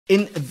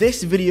In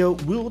this video,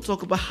 we will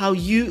talk about how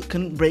you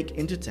can break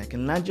into tech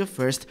and land your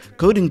first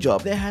coding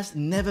job. There has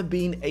never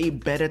been a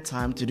better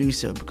time to do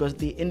so because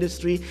the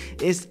industry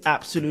is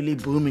absolutely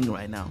booming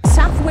right now.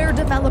 Software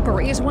developer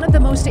is one of the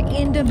most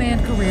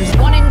in-demand careers.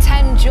 1 in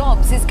 10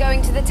 jobs is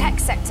going to the tech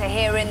sector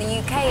here in the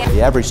UK.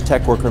 The average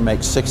tech worker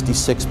makes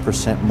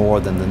 66% more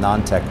than the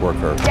non-tech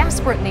worker.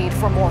 Desperate need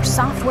for more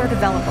software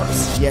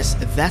developers. Yes,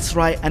 that's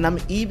right, and I'm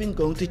even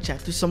going to chat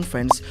to some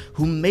friends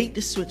who made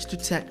the switch to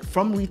tech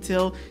from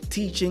retail,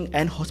 teaching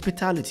and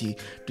hospitality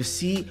to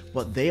see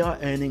what they are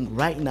earning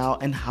right now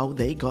and how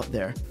they got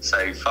there.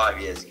 So 5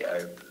 years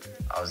ago,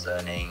 I was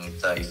earning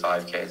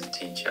 35k as a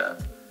teacher,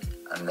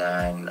 and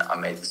then I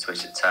made the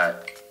switch to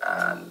tech,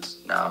 and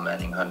now I'm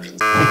earning hundreds.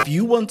 If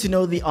you want to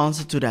know the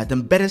answer to that,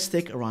 then better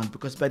stick around,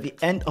 because by the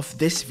end of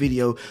this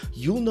video,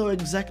 you'll know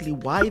exactly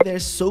why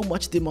there's so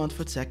much demand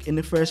for tech in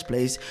the first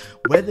place,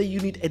 whether you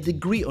need a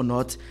degree or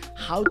not,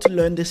 how to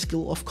learn the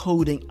skill of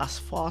coding as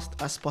fast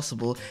as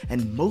possible,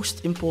 and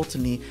most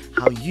importantly,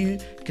 how you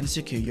can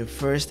secure your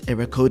first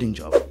ever coding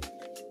job.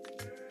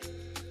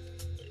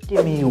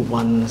 Give me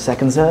 1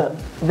 second, sir.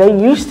 There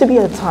used to be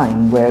a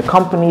time where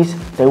companies,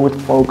 they would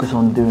focus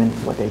on doing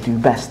what they do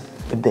best.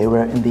 If they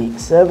were in the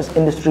service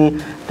industry,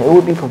 they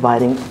would be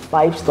providing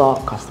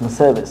 5-star customer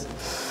service.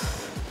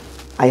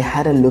 I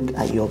had a look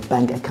at your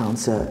bank account,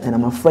 sir, and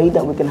I'm afraid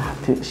that we're gonna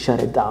have to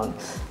shut it down.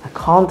 I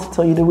can't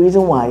tell you the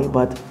reason why,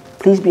 but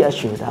please be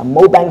assured that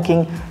mobile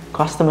banking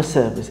customer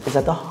service is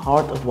at the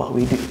heart of what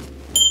we do.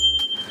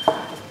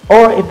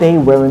 Or if they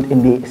weren't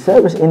in the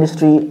service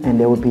industry and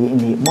they would be in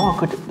the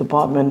market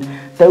department,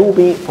 they will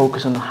be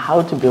focused on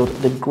how to build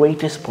the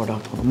greatest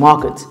product on the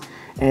market,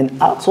 and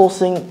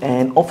outsourcing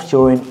and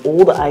offshoring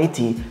all the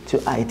IT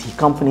to IT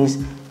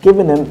companies,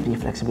 giving them the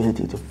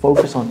flexibility to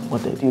focus on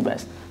what they do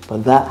best.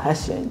 But that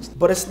has changed.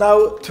 But it's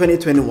now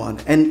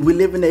 2021 and we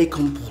live in a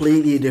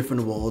completely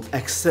different world,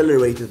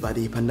 accelerated by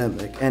the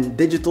pandemic, and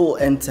digital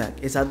and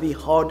tech is at the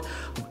heart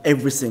of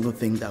every single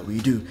thing that we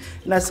do.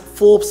 And as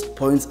Forbes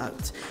points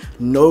out,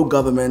 no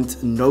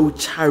government, no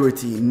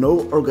charity,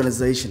 no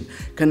organization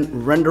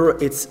can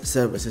render its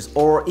services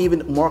or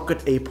even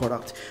market a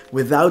product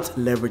without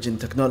leveraging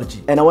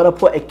technology. And I want to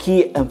put a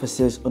key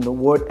emphasis on the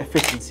word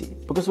efficiency,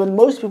 because when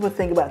most people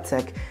think about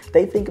tech,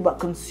 they think about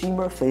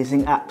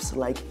consumer-facing apps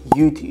like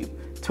YouTube,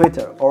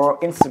 Twitter or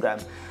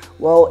Instagram.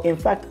 Well, in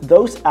fact,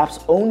 those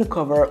apps only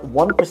cover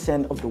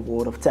 1% of the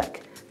world of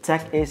tech.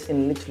 Tech is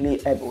in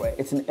literally everywhere.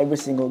 It's in every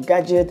single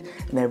gadget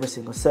and every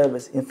single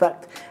service. In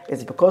fact,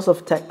 it's because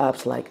of tech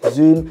apps like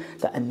Zoom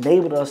that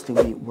enabled us to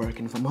be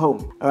working from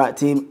home. All right,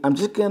 team, I'm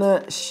just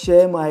gonna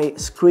share my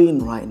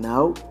screen right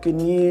now. Can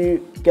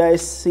you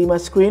guys see my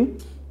screen?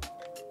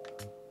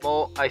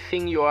 Well, I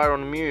think you are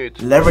on mute.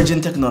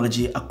 Leveraging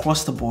technology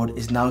across the board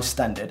is now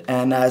standard,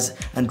 and as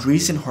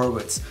Andreessen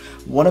Horowitz,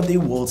 one of the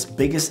world's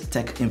biggest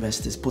tech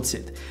investors, puts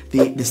it,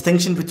 the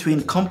distinction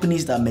between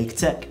companies that make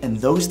tech and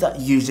those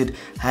that use it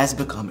has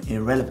become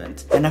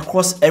irrelevant. And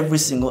across every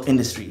single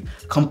industry,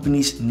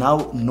 companies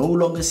now no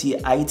longer see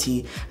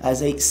IT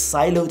as a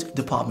siloed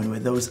department where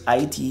those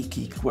IT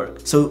geeks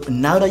work. So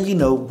now that you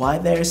know why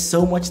there is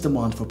so much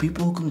demand for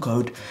people who can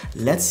code,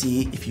 let's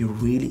see if you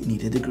really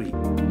need a degree.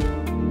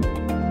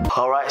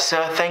 Alright,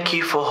 sir, thank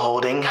you for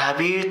holding. Have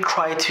you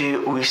tried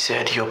to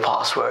reset your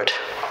password?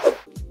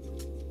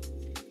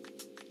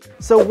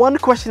 So one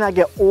question I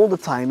get all the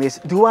time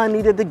is, do I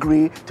need a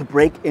degree to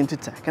break into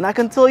tech? And I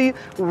can tell you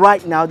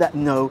right now that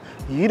no,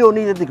 you don't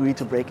need a degree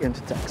to break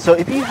into tech. So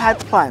if you had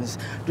plans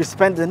to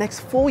spend the next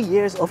 4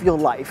 years of your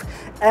life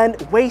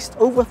and waste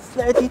over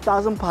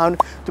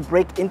 £30,000 to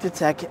break into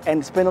tech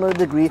and spend on a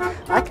degree,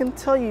 I can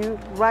tell you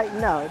right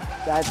now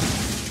that...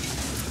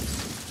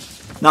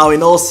 Now,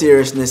 in all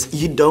seriousness,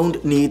 you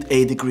don't need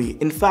a degree.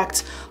 In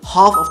fact,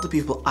 half of the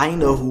people I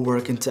know who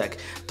work in tech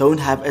don't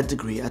have a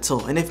degree at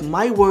all. And if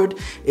my word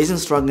isn't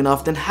strong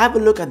enough, then have a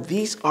look at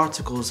these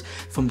articles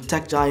from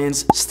tech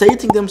giants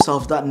stating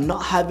themselves that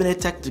not having a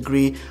tech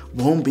degree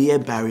won't be a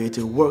barrier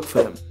to work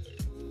for them.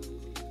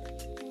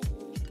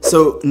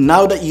 So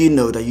now that you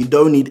know that you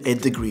don't need a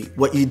degree,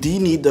 what you do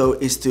need though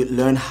is to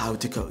learn how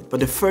to code.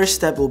 But the first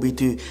step will be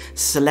to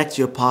select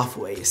your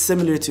pathway.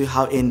 Similar to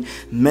how in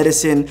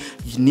medicine,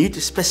 you need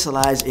to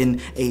specialize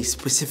in a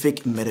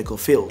specific medical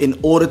field. In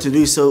order to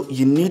do so,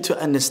 you need to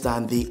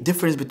understand the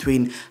difference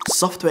between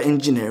software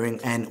engineering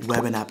and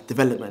web and app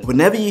development.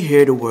 Whenever you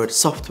hear the word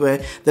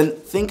software, then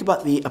think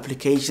about the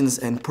applications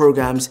and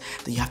programs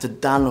that you have to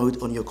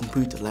download on your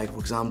computer, like for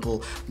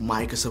example,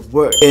 Microsoft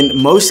Word.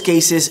 In most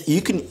cases,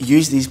 you can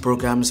use these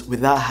programs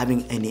without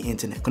having any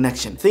internet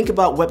connection. Think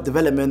about web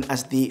development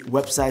as the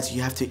websites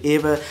you have to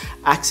either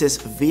access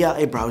via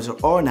a browser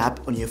or an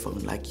app on your phone,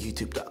 like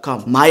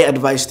youtube.com. My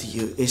advice to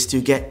you is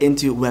to get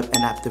into web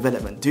and app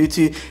development due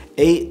to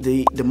A,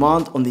 the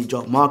demand on the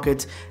job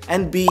market,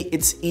 and B,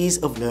 its ease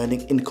of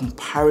learning in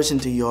comparison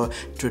to your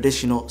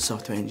traditional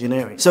software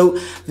engineering. So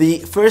the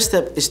first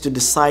step is to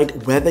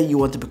decide whether you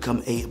want to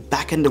become a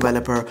back-end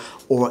developer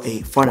or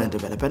a front-end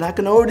developer. And I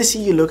can already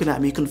see you looking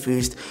at me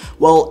confused.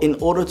 Well, in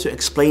order to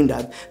explain explain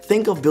that,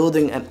 think of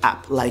building an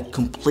app like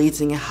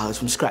completing a house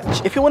from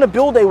scratch. If you want to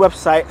build a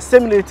website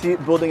similar to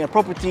building a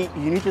property,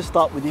 you need to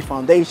start with the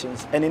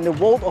foundations. And in the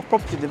world of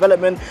property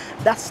development,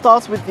 that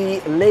starts with the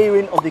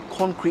layering of the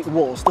concrete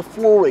walls, the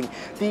flooring,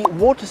 the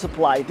water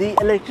supply, the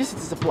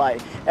electricity supply.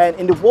 And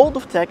in the world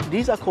of tech,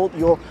 these are called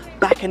your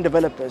back-end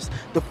developers,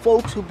 the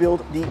folks who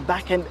build the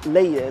back-end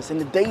layers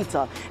and the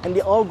data and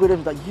the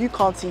algorithms that you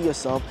can't see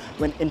yourself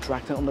when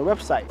interacting on the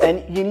website.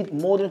 And you need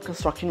modern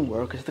construction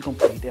workers to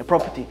complete their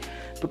property,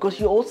 because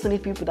you also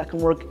need people that can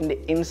work in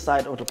the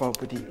inside of the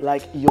property,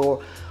 like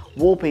your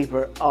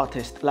wallpaper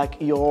artists, like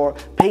your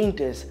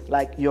painters,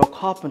 like your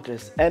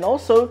carpenters, and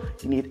also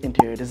you need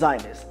interior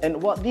designers.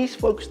 And what these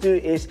folks do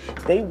is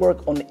they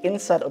work on the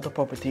inside of the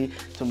property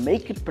to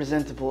make it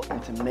presentable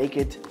and to make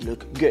it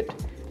look good.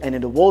 And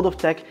in the world of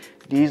tech,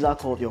 these are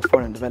called your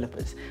front-end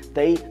developers.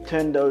 They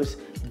turn those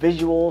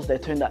visuals, they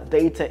turn that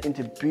data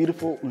into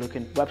beautiful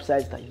looking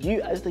websites that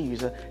you as the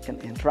user can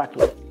interact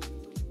with.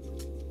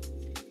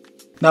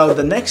 Now,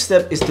 the next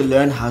step is to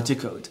learn how to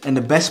code, and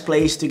the best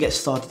place to get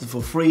started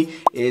for free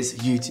is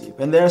YouTube.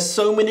 And there are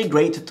so many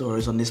great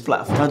tutorials on this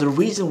platform. Now, the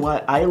reason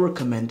why I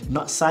recommend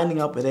not signing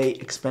up with a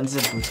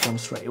expensive bootcamp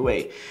straight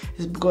away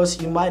is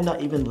because you might not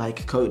even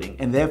like coding,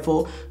 and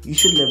therefore you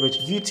should leverage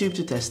YouTube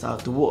to test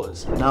out the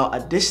waters. Now,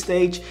 at this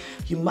stage,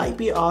 you might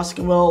be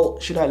asking, well,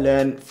 should I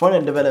learn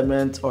front-end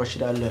development or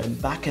should I learn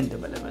back-end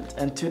development?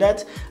 And to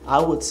that, I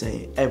would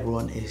say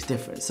everyone is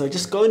different. So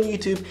just go on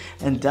YouTube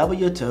and dabble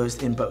your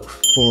toes in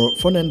both. For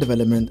front-end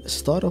development,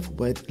 start off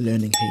with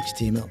learning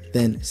HTML,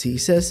 then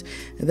CSS,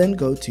 and then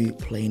go to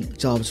plain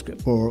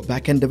JavaScript. For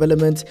back-end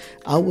development,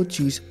 I would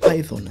choose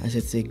Python as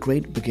it's a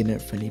great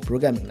beginner-friendly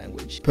programming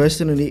language.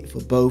 Personally,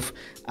 for both,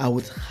 I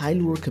would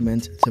highly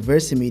recommend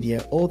Traverse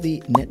Media or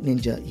the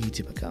NetNinja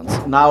YouTube accounts.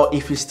 Now,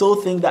 if you still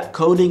think that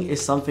coding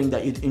is something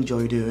that you'd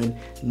enjoy doing,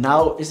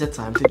 now is the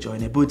time to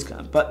join a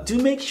bootcamp. But do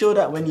make sure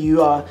that when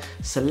you are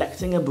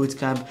selecting a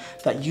bootcamp,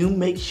 that you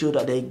make sure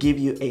that they give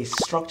you a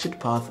structured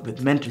path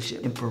with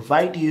mentorship and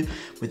provide you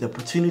with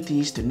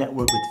opportunities to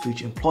network with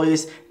future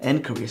employers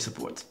and career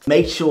support.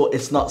 Make sure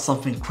it's not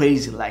something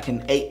crazy like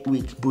an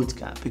 8-week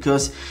bootcamp,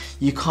 because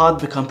you can't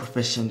become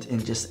proficient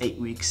in just 8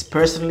 weeks.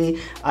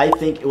 Personally, I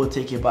think it will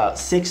take you about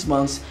 6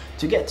 months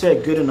to get to a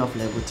good enough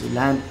level to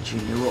land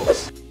junior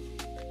roles.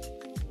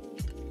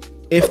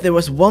 If there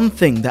was one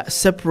thing that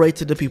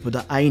separated the people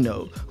that I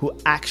know who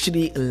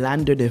actually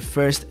landed their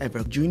first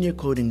ever junior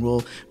coding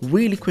role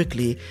really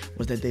quickly,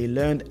 was that they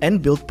learned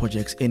and built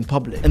projects in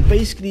public. And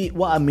basically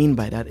what I mean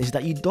by that is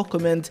that you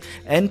document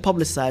and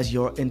publicize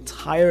your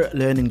entire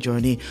learning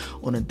journey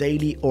on a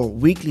daily or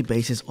weekly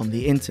basis on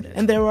the internet.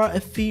 And there are a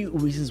few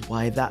reasons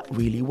why that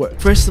really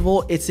works. First of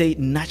all, it's a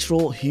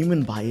natural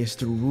human bias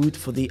to root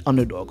for the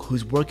underdog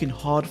who's working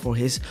hard for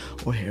his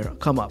or her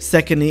come up.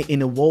 Secondly,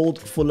 in a world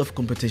full of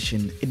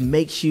competition, it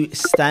makes you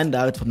stand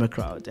out from the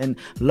crowd, and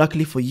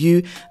luckily for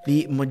you,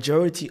 the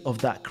majority of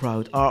that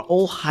crowd are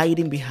all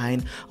hiding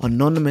behind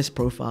anonymous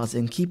profiles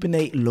and keeping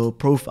a low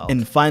profile.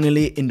 And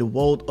finally, in the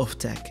world of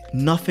tech,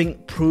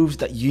 nothing proves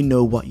that you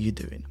know what you're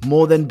doing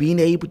more than being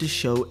able to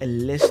show a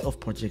list of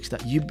projects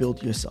that you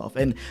built yourself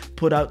and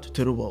put out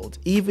to the world,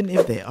 even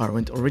if they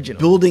aren't original.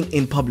 Building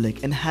in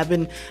public and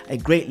having a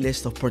great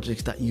list of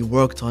projects that you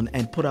worked on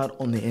and put out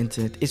on the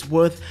internet is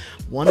worth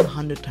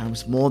 100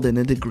 times more than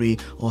a degree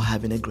or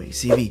having a great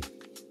CV.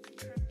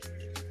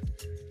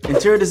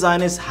 Interior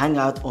designers hang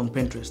out on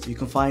Pinterest. You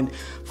can find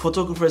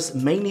photographers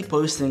mainly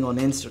posting on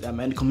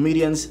Instagram and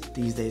comedians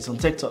these days on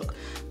TikTok.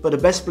 But the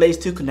best place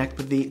to connect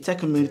with the tech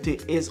community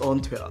is on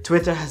Twitter.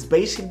 Twitter has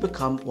basically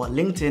become what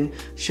LinkedIn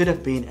should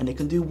have been, and it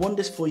can do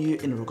wonders for you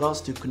in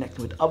regards to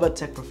connecting with other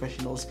tech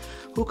professionals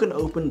who can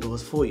open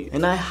doors for you.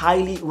 And I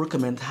highly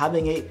recommend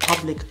having a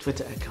public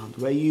Twitter account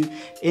where you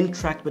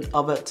interact with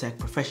other tech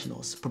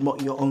professionals,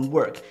 promote your own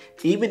work,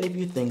 even if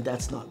you think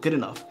that's not good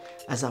enough.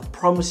 As I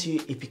promise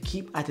you, if you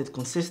keep at it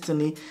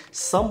consistently,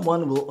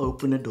 someone will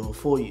open a door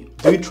for you.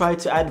 Do try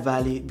to add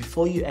value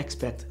before you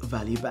expect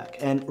value back.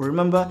 And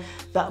remember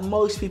that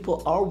most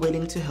people are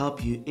willing to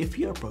help you if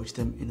you approach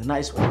them in a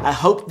nice way. I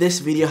hope this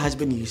video has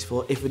been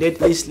useful. If it did,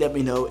 please let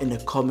me know in the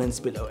comments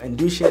below, and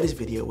do share this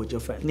video with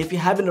your friends. And if you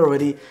haven't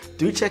already,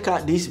 do check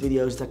out these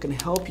videos that can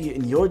help you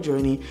in your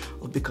journey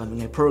of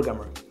becoming a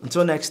programmer.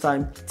 Until next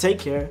time, take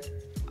care.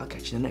 I'll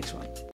catch you in the next one.